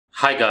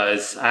Hi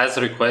guys, as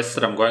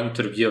requested, I'm going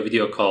to review a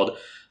video called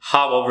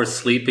How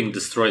Oversleeping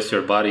Destroys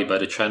Your Body by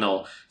the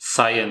channel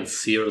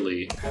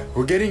Sincerely.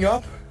 We're getting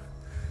up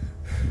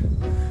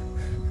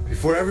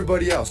before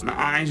everybody else. My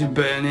eyes are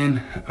burning,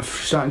 I'm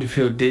starting to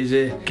feel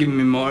dizzy, giving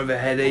me more of a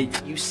headache.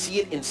 You see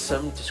it in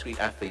some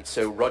discrete athletes.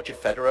 So Roger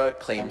Federer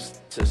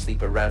claims to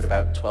sleep around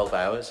about 12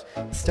 hours.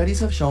 Studies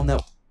have shown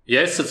that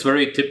Yes, it's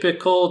very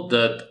typical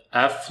that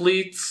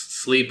athletes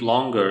sleep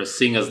longer,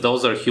 seeing as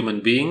those are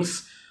human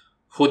beings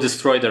who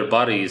destroy their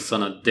bodies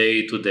on a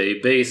day-to-day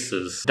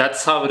basis.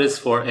 That's how it is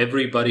for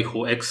everybody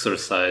who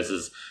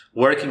exercises.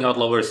 Working out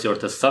lowers your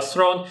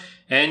testosterone,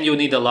 and you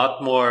need a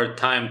lot more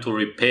time to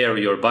repair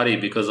your body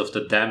because of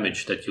the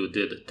damage that you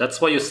did. That's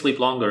why you sleep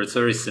longer. It's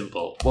very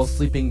simple. while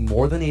sleeping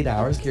more than 8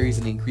 hours carries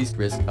an increased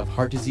risk of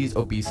heart disease,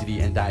 obesity,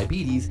 and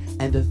diabetes,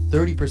 and a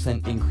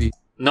 30% increase.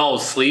 No,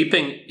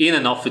 sleeping in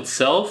and of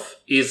itself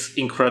is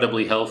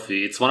incredibly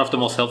healthy. It's one of the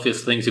most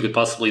healthiest things you could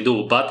possibly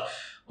do. But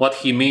what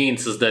he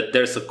means is that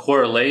there's a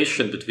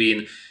correlation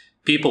between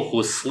people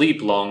who sleep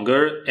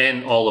longer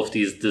and all of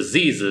these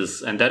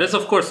diseases. And that is,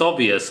 of course,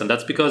 obvious. And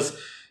that's because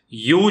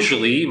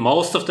usually,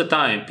 most of the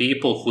time,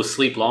 people who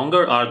sleep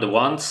longer are the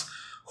ones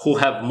who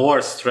have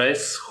more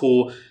stress,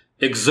 who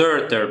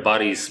exert their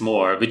bodies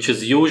more, which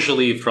is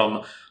usually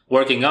from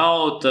working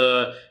out,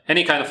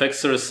 any kind of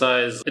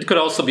exercise. It could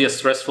also be a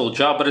stressful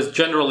job, but it's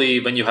generally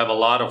when you have a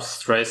lot of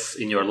stress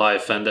in your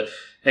life. And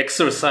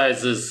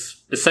exercise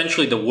is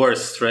essentially the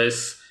worst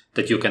stress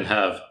that you can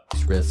have.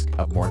 Risk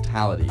of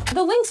mortality.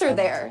 The links are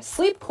there.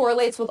 Sleep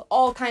correlates with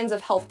all kinds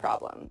of health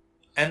problems.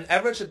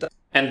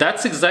 And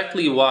that's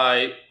exactly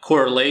why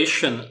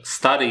correlation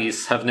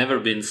studies have never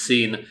been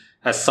seen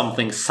as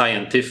something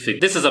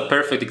scientific. This is a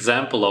perfect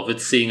example of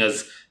it, seeing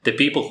as the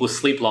people who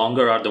sleep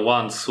longer are the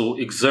ones who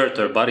exert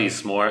their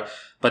bodies more,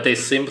 but they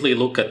simply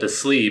look at the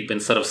sleep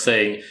instead of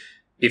saying,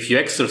 if you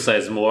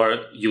exercise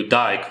more, you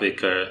die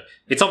quicker.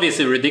 It's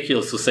obviously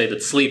ridiculous to say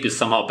that sleep is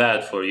somehow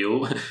bad for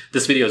you.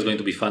 This video is going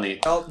to be funny.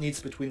 Adult needs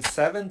between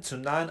 7 to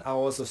 9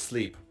 hours of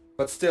sleep.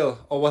 But still,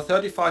 over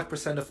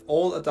 35% of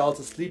all adults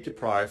are sleep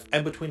deprived,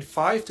 and between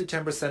 5 to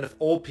 10% of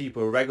all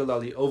people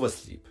regularly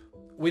oversleep.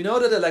 We know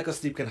that a lack of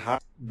sleep can harm.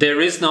 There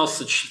is no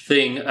such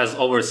thing as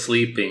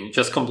oversleeping.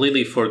 Just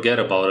completely forget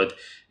about it.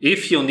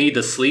 If you need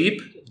a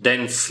sleep,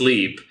 then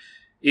sleep.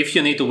 If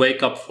you need to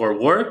wake up for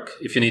work,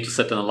 if you need to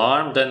set an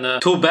alarm, then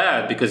too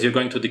bad, because you're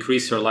going to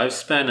decrease your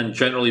lifespan and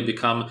generally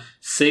become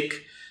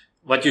sick.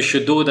 What you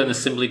should do then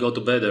is simply go to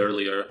bed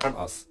earlier.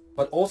 Us.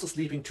 But also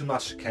sleeping too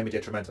much can be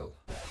detrimental.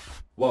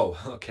 Whoa,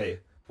 okay.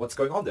 What's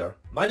going on there?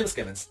 My name is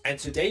Clemens, and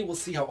today we'll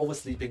see how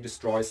oversleeping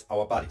destroys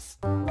our bodies.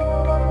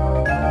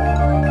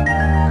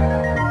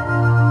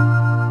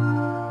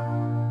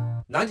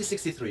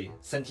 1963,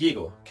 San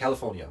Diego,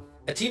 California.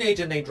 A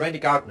teenager named Randy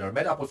Gardner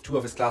met up with two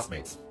of his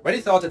classmates.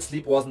 Randy thought that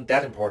sleep wasn't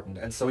that important,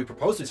 and so he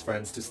proposed to his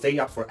friends to stay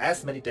up for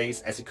as many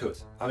days as he could.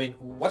 I mean,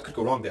 what could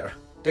go wrong there?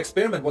 The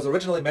experiment was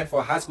originally meant for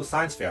a high school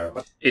science fair,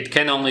 but it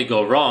can only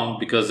go wrong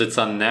because it's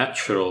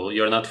unnatural.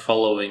 You're not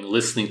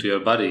listening to your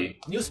body.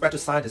 News spread to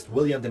scientist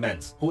William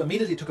Dement, who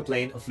immediately took a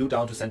plane and flew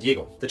down to San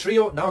Diego. The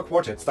trio, now a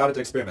quartet, started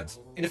the experiment.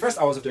 In the first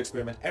hours of the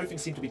experiment, everything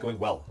seemed to be going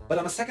well. But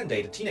on the second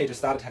day, the teenager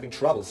started having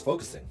troubles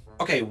focusing.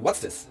 Okay,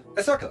 what's this?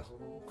 A circle.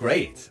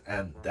 Great.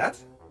 And that?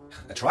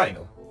 A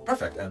triangle.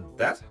 Perfect. And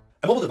that?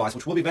 A mobile device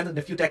which will be invented in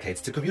a few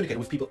decades to communicate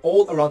with people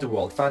all around the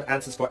world, find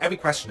answers for every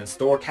question and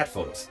store cat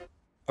photos.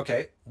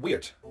 Okay,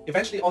 weird.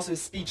 Eventually also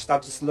his speech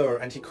started to slur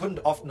and he couldn't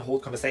often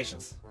hold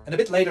conversations. And a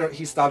bit later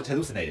he started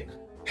hallucinating.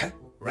 Huh?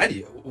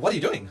 Randy, what are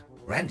you doing?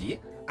 Randy?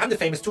 I'm the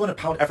famous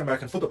 200-pound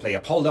Afro-American football player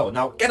Paul Lowe.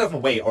 Now get out of my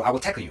way or I will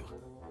tackle you.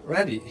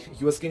 Randy,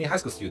 you a skinny high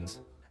school student.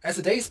 As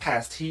the days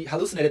passed, he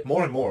hallucinated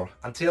more and more,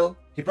 until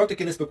he broke the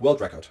Guinness Book World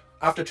Record.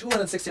 After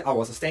 260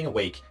 hours of staying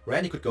awake,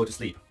 Randy could go to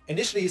sleep.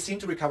 Initially he seemed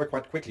to recover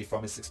quite quickly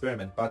from his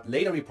experiment, but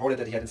later reported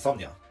that he had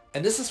insomnia.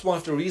 And this is one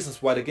of the reasons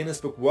why the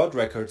Guinness Book World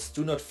Records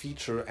do not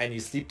feature any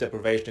sleep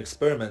deprivation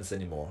experiments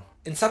anymore.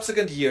 In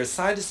subsequent years,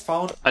 scientists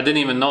found I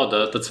didn't even know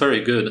that. That's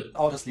very good.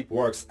 out how sleep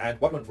works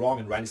and what went wrong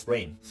in Randy's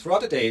brain.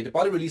 Throughout the day, the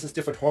body releases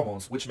different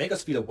hormones which make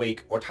us feel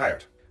awake or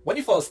tired. When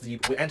you fall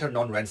asleep, we enter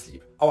non-REM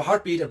sleep. Our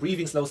heartbeat and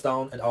breathing slows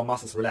down and our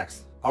muscles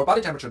relax. Our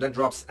body temperature then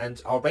drops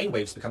and our brain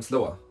waves become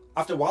slower.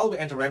 After a while we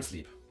enter REM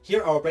sleep.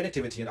 Here our brain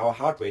activity and our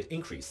heart rate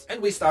increase,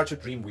 and we start to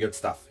dream weird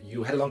stuff.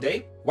 You had a long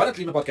day? Why not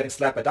dream about getting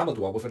slapped by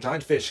Dumbledore with a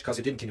giant fish because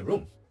you didn't clean your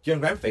room? During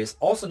REM phase,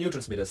 also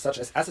neurotransmitters such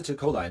as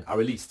acetylcholine are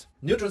released.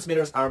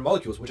 Neurotransmitters are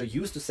molecules which are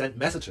used to send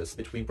messages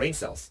between brain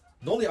cells.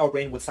 Normally our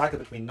brain would cycle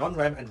between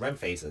non-REM and REM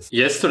phases.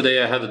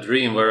 Yesterday I had a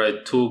dream where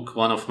I took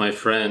one of my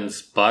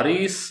friend's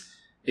buddies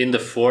in the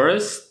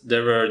forest.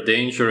 There were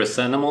dangerous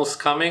animals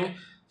coming,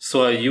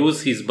 so I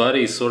used his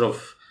body sort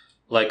of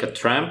like a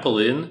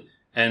trampoline,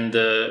 and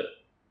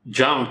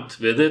jumped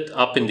with it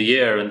up in the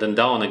air and then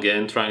down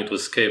again, trying to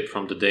escape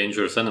from the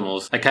dangerous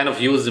animals. I kind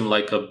of use him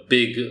like a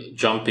big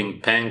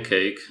jumping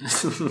pancake.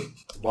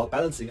 While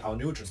balancing our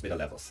neurotransmitter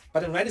levels.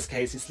 But in Randy's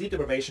case, his sleep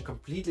deprivation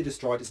completely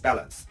destroyed his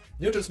balance.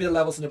 Neurotransmitter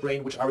levels in the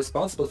brain which are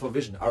responsible for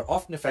vision are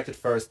often affected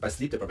first by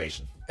sleep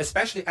deprivation.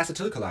 Especially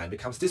acetylcholine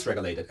becomes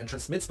dysregulated and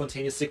transmits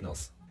spontaneous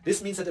signals.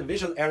 This means that the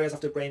visual areas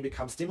of the brain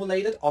become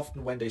stimulated,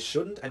 often when they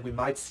shouldn't, and we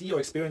might see or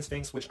experience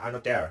things which are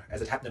not there,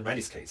 as it happened in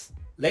Randy's case.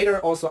 Later,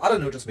 also other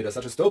neurotransmitters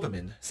such as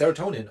dopamine,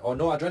 serotonin or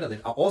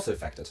noradrenaline are also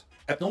affected.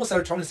 Abnormal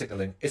serotonin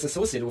signaling is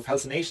associated with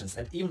hallucinations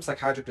and even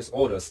psychiatric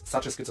disorders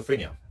such as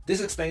schizophrenia. This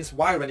explains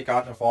why Randy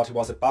Gardner thought he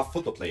was a buff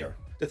football player.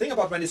 The thing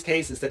about Randy's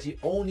case is that he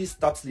only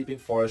stopped sleeping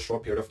for a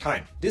short period of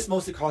time. This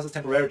mostly causes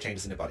temporary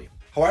changes in the body.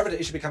 However, the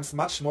issue becomes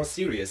much more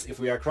serious if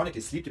we are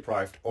chronically sleep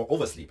deprived or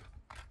oversleep.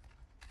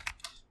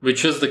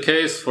 Which is the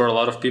case for a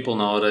lot of people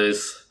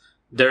nowadays.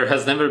 There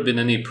has never been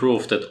any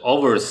proof that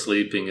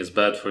oversleeping is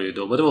bad for you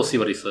though, but we'll see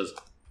what he says.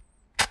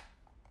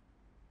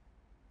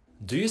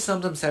 Do you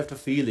sometimes have the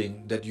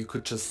feeling that you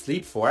could just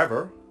sleep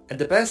forever? And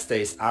the best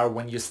days are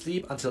when you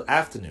sleep until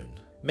afternoon.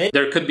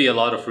 There could be a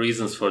lot of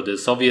reasons for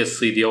this.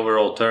 Obviously, the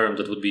overall term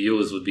that would be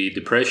used would be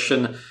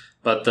depression,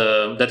 but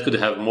that could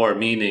have more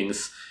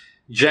meanings.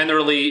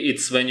 Generally,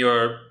 it's when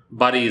your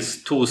body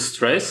is too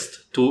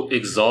stressed, too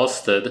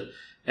exhausted,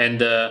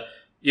 and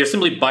you're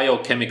simply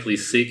biochemically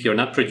sick. You're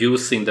not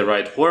producing the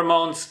right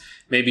hormones.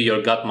 Maybe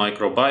your gut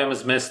microbiome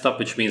is messed up,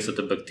 which means that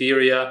the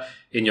bacteria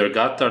in your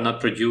gut are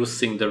not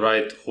producing the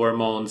right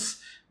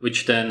hormones,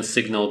 which then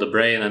signal the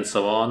brain and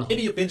so on.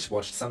 Maybe you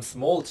binge-watched some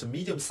small to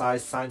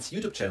medium-sized science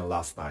YouTube channel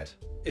last night.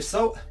 If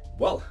so,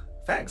 well,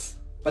 thanks.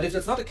 But if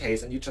that's not the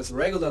case and you just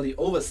regularly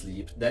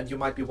oversleep, then you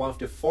might be one of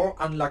the 4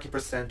 unlucky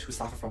 % who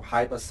suffer from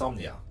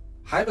hypersomnia.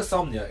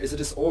 Hypersomnia is a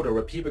disorder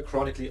where people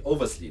chronically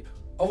oversleep.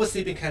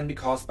 Oversleeping can be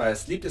caused by a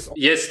sleep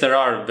disorder. Yes, there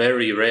are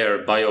very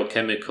rare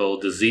biochemical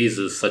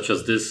diseases such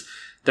as this.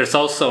 There's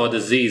also a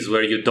disease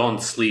where you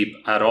don't sleep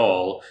at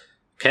all.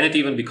 Can it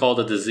even be called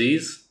a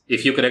disease?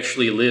 If you could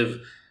actually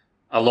live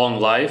a long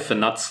life and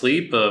not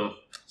sleep,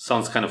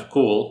 sounds kind of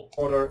cool.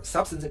 Or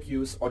substance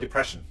abuse or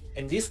depression.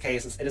 In these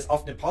cases, it is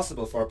often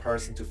impossible for a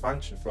person to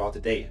function throughout the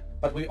day.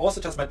 But we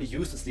also just might be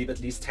used to sleep at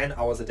least 10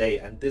 hours a day,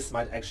 and this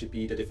might actually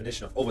be the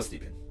definition of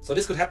oversleeping. So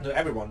this could happen to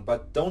everyone,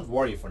 but don't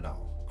worry for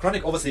now.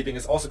 Chronic oversleeping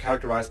is also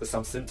characterized by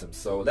some symptoms,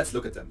 so let's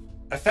look at them.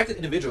 Affected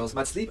individuals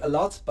might sleep a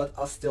lot but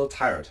are still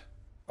tired.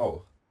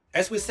 Oh.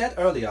 As we said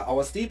earlier,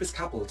 our sleep is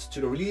coupled to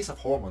the release of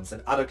hormones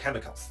and other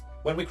chemicals.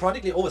 When we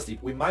chronically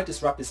oversleep, we might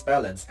disrupt this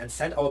balance and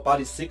send our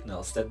body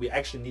signals that we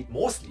actually need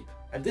more sleep,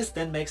 and this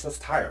then makes us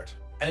tired.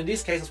 And in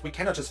these cases, we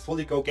cannot just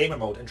fully go gamer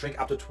mode and drink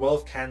up to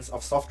 12 cans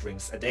of soft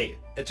drinks a day.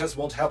 It just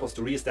won't help us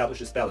to re-establish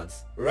this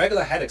balance.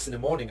 Regular headaches in the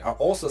morning are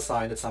also a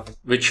sign that something...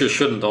 Which you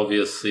shouldn't,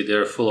 obviously.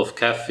 They're full of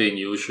caffeine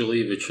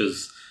usually, which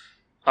is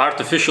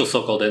artificial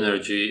so-called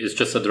energy. It's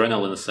just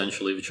adrenaline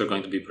essentially, which you're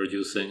going to be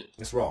producing.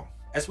 ...is wrong.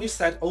 As we've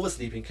said,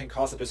 oversleeping can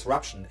cause a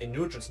disruption in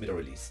neurotransmitter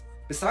release.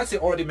 Besides the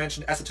already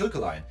mentioned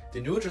acetylcholine,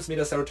 the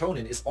neurotransmitter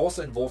serotonin is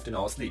also involved in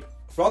our sleep.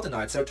 Throughout the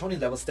night, serotonin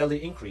levels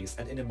steadily increase,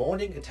 and in the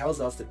morning it tells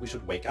us that we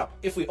should wake up.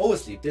 If we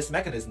oversleep, this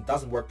mechanism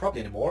doesn't work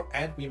properly anymore,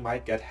 and we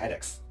might get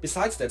headaches.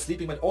 Besides that,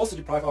 sleeping might also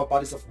deprive our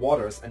bodies of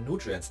waters and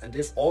nutrients, and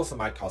this also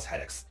might cause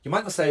headaches. You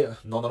might not say,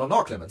 no,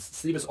 Clemens,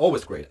 sleep is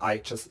always great, I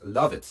just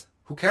love it.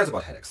 Who cares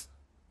about headaches?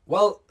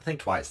 Well, think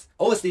twice.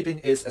 Oversleeping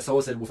is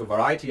associated with a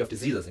variety of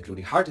diseases,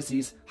 including heart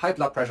disease, high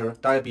blood pressure,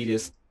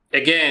 diabetes.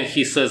 Again,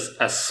 he says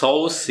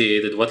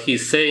associated. What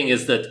he's saying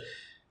is that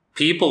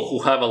people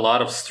who have a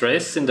lot of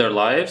stress in their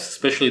lives,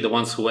 especially the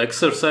ones who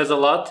exercise a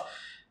lot,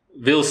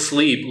 will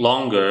sleep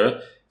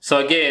longer.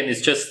 So again,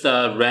 it's just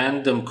a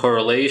random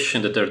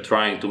correlation that they're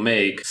trying to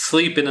make.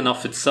 Sleep in and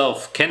of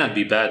itself cannot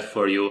be bad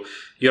for you.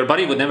 Your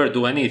body would never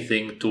do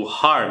anything to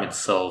harm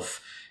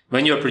itself.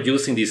 When you're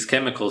producing these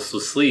chemicals to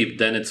sleep,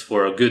 then it's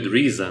for a good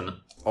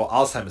reason. Or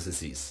Alzheimer's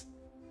disease.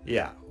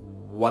 Yeah,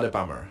 what a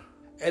bummer.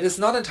 It is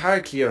not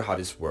entirely clear how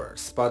this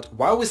works, but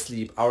while we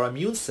sleep, our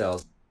immune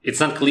cells...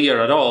 It's not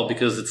clear at all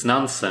because it's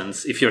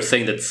nonsense if you're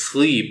saying that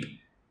sleep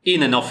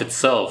in and of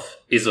itself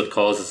is what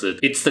causes it.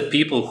 It's that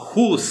people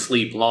who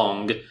sleep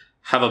long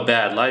have a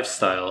bad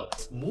lifestyle.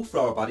 ...move through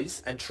our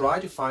bodies and try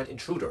to find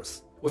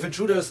intruders. With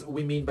intruders,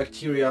 we mean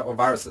bacteria or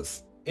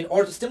viruses. In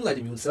order to stimulate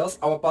immune cells,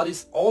 our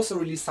bodies also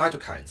release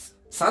cytokines.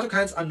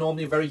 Cytokines are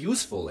normally very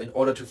useful in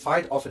order to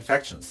fight off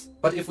infections.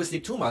 But if we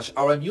sleep too much,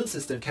 our immune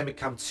system can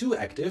become too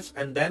active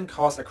and then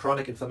cause a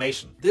chronic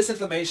inflammation. This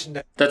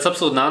inflammation... That's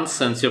absolute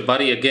nonsense. Your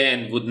body,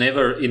 again, would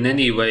never in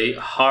any way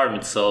harm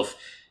itself.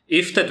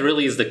 If that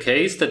really is the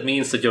case, that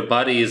means that your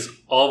body is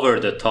over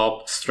the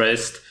top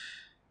stressed.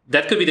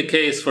 That could be the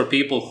case for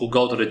people who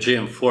go to the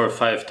gym 4 or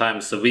 5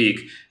 times a week.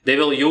 They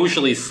will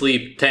usually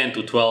sleep 10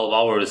 to 12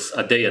 hours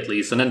a day at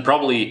least, and then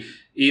probably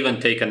even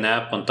take a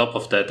nap on top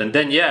of that. And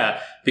then,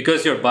 yeah,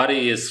 because your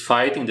body is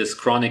fighting this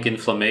chronic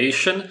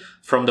inflammation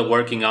from the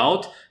working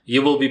out,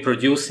 you will be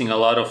producing a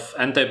lot of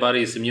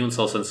antibodies, immune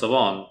cells, and so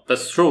on.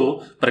 That's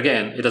true, but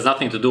again, it has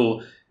nothing to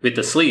do with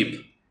the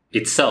sleep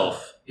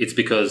itself. it's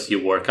because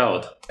you work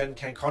out. And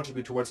can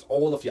contribute towards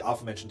all of the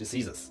aforementioned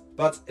diseases.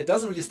 But it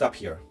doesn't really stop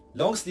here.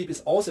 Long sleep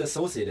is also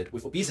associated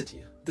with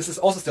obesity. This is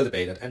also still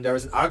debated, and there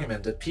is an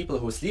argument that people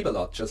who sleep a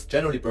lot just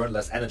generally burn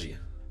less energy.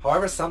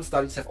 However, some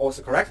studies have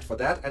also corrected for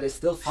that, and they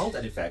still found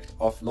an effect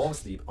of long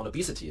sleep on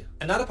obesity.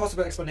 Another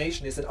possible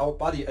explanation is that our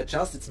body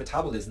adjusts its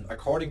metabolism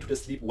according to the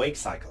sleep-wake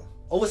cycle.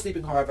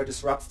 Oversleeping, however,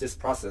 disrupts this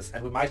process,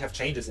 and we might have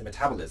changes in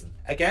metabolism.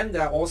 Again,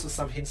 there are also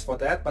some hints for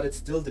that, but it's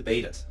still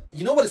debated.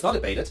 You know what is not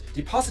debated?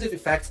 The positive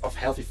effects of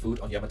healthy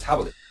food on your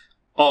metabolism.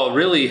 Oh,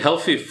 really?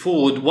 Healthy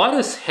food? What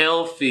is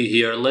healthy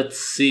here? Let's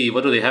see.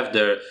 What do they have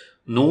there?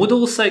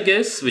 Noodles, I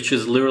guess, which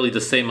is literally the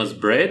same as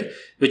bread,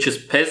 which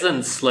is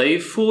peasant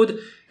slave food.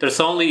 There's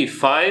only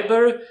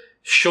fiber,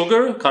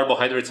 sugar,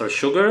 carbohydrates are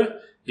sugar.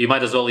 You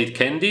might as well eat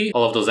candy,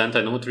 all of those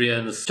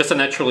anti-nutrients, just the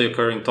naturally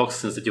occurring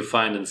toxins that you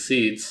find in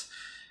seeds.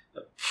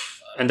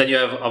 And then you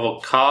have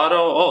avocado.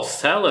 Oh,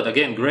 salad,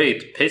 again,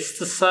 great.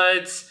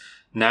 Pesticides,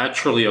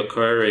 naturally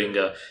occurring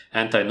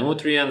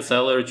anti-nutrients,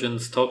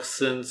 allergens,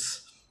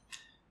 toxins.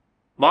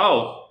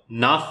 Wow,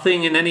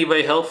 nothing in any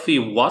way healthy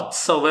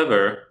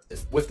whatsoever.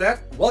 With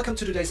that, welcome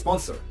to today's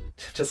sponsor.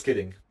 Just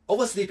kidding.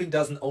 Oversleeping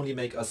doesn't only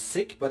make us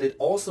sick, but it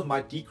also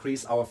might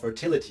decrease our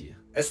fertility.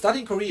 A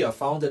study in Korea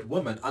found that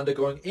women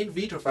undergoing in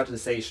vitro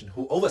fertilization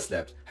who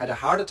overslept had a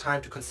harder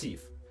time to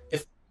conceive.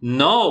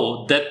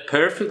 No, that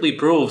perfectly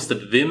proves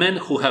that women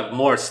who have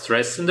more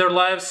stress in their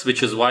lives,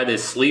 which is why they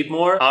sleep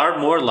more, are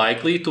more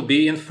likely to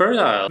be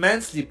infertile. If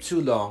men sleep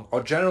too long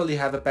or generally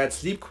have a bad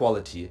sleep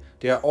quality,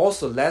 they are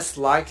also less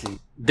likely.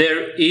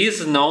 There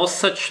is no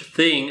such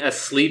thing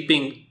as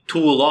sleeping too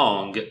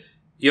long.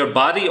 Your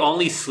body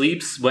only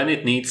sleeps when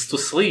it needs to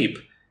sleep.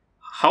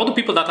 How do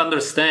people not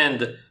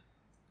understand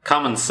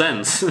common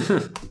sense?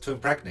 To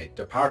impregnate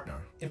their partner.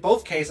 In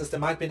both cases, there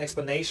might be an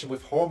explanation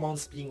with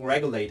hormones being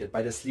regulated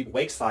by the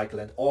sleep-wake cycle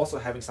and also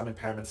having some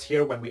impairments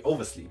here when we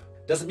oversleep.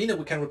 Doesn't mean that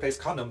we can replace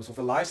condoms with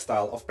a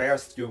lifestyle of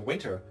bears during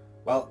winter.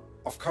 Well,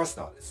 of course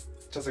not. It's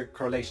just a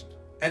correlation.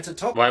 And to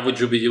top Why would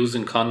you be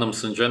using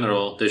condoms in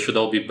general? They should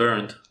all be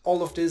burned.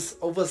 all of this,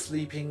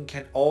 oversleeping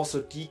can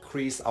also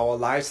decrease our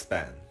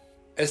lifespan.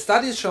 A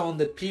study has shown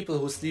that people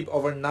who sleep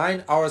over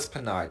 9 hours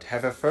per night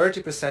have a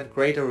 30%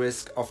 greater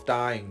risk of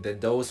dying than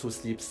those who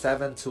sleep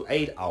 7 to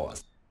 8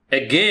 hours.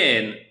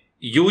 Again,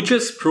 you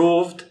just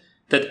proved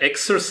that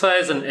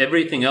exercise and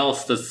everything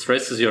else that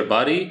stresses your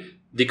body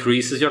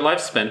decreases your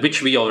lifespan,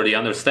 which we already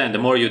understand. The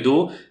more you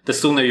do, the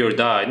sooner you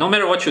die. No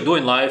matter what you do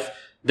in life,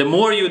 the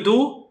more you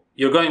do,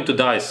 you're going to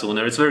die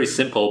sooner. It's very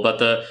simple,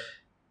 but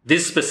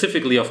this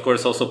specifically, of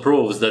course, also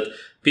proves that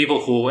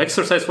people who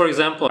exercise, for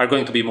example, are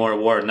going to be more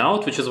worn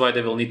out, which is why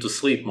they will need to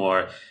sleep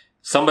more.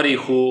 Somebody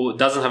who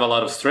doesn't have a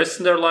lot of stress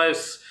in their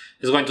lives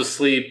is going to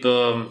sleep,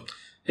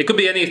 it could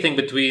be anything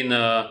between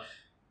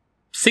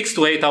 6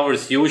 to 8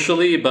 hours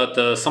usually,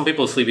 but some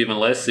people sleep even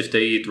less if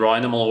they eat raw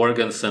animal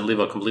organs and live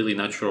a completely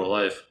natural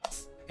life.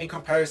 In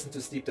comparison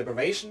to sleep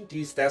deprivation,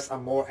 these deaths are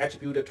more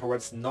attributed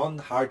towards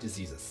non-heart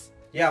diseases.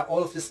 Yeah,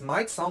 all of this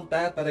might sound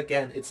bad, but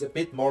again, it's a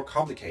bit more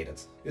complicated.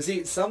 You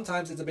see,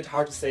 sometimes it's a bit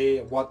hard to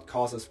say what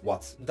causes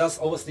what. Does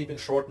oversleeping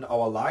shorten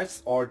our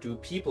lives, or do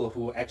people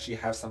who actually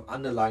have some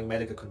underlying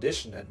medical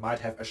condition and might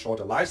have a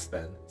shorter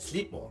lifespan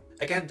sleep more?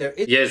 Again, there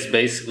is... Yes,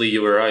 basically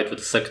you were right with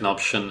the second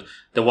option.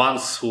 The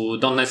ones who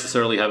don't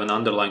necessarily have an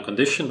underlying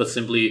condition, but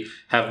simply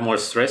have more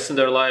stress in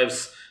their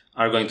lives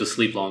are going to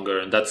sleep longer.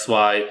 And that's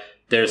why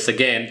there's,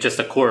 again, just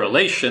a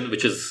correlation,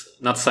 which is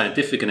not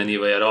scientific in any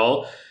way at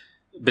all,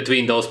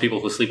 between those people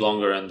who sleep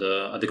longer and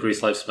a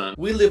decreased lifespan.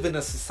 We live in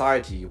a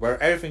society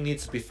where everything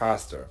needs to be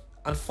faster.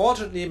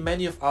 Unfortunately,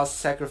 many of us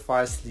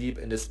sacrifice sleep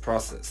in this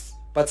process.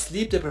 But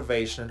sleep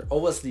deprivation and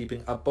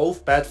oversleeping are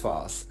both bad for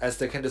us, as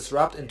they can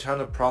disrupt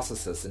internal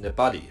processes in the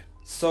body.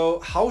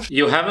 So how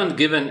You haven't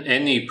given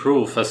any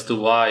proof as to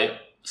why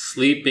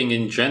sleeping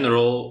in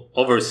general,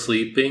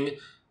 oversleeping,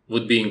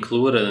 would be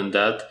included in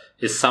that,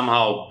 is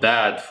somehow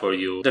bad for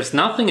you. There's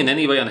nothing in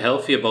any way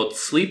unhealthy about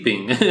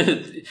sleeping.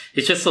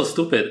 It's just so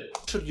stupid.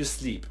 should you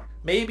sleep?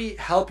 Maybe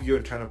help your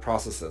internal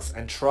processes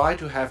and try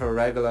to have a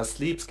regular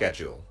sleep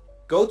schedule.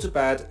 Go to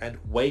bed and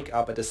wake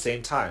up at the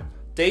same time.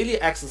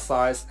 Daily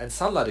exercise and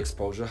sunlight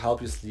exposure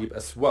help you sleep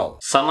as well.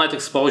 Sunlight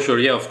exposure,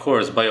 yeah, of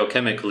course,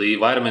 biochemically.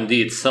 Vitamin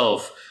D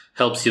itself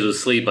helps you to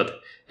sleep, but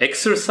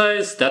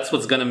exercise, that's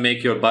what's gonna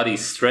make your body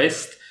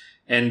stressed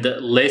and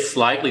less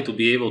likely to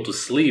be able to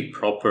sleep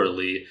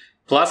properly.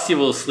 Plus, you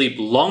will sleep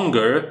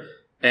longer,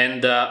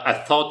 and I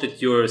thought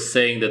that you were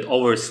saying that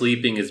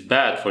oversleeping is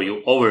bad for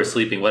you.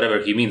 Oversleeping, whatever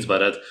he means by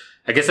that.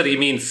 I guess that he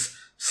means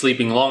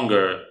sleeping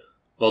longer.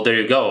 Well, there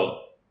you go.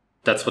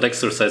 That's what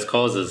exercise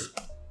causes.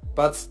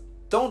 But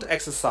don't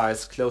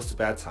exercise close to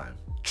bedtime.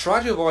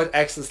 Try to avoid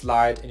excess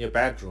light in your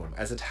bedroom,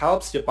 as it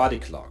helps your body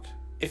clock.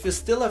 If you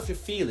still have the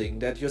feeling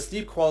that your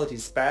sleep quality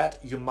is bad,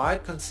 you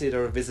might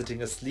consider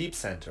visiting a sleep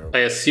center. I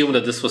assume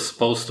that this was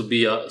supposed to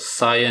be a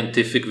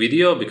scientific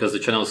video because the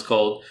channel is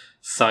called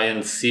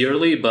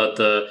Scienceerly, but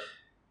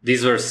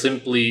these were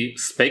simply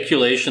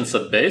speculations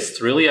at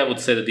best. Really, I would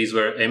say that these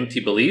were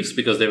empty beliefs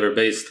because they were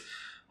based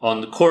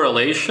on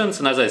correlations.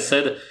 And as I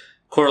said,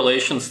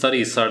 correlation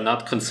studies are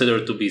not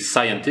considered to be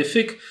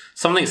scientific.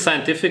 Something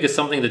scientific is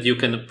something that you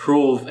can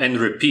prove and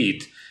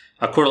repeat.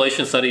 A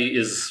correlation study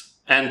is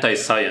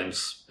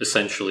anti-science,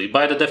 essentially,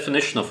 by the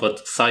definition of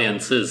what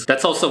science is.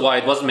 That's also why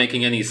it wasn't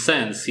making any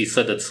sense. He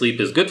said that sleep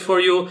is good for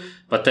you,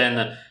 but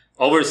then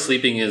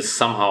oversleeping is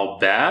somehow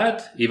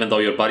bad, even though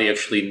your body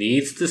actually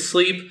needs to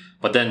sleep.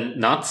 But then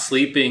not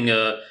sleeping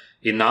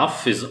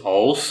enough is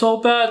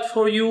also bad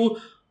for you.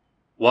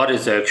 What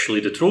is actually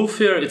the truth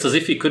here? It's as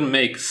if he couldn't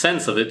make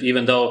sense of it,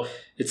 even though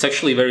it's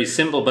actually very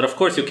simple. But of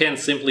course, you can't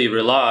simply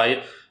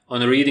rely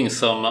on reading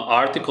some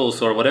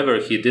articles or whatever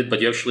he did,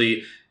 but you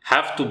actually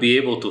have to be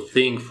able to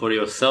think for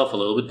yourself a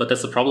little bit. But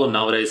that's the problem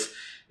nowadays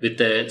with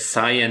the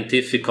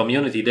scientific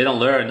community. They don't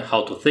learn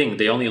how to think.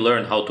 They only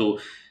learn how to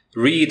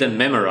read and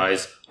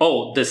memorize.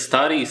 Oh, the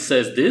study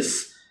says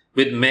this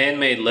with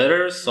man-made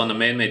letters on a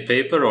man-made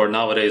paper, or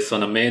nowadays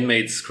on a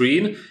man-made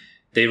screen.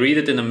 They read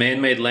it in a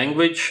man-made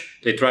language.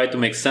 They try to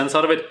make sense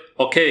out of it.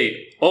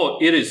 Okay, oh,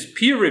 it is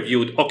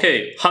peer-reviewed.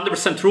 Okay,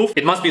 100% truth.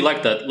 It must be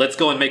like that. Let's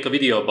go and make a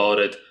video about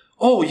it.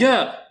 Oh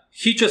yeah,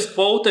 he just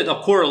quoted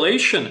a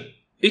correlation.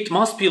 It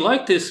must be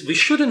like this. We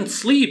shouldn't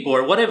sleep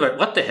or whatever.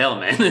 What the hell,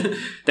 man?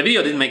 The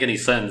video didn't make any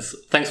sense.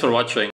 Thanks for watching.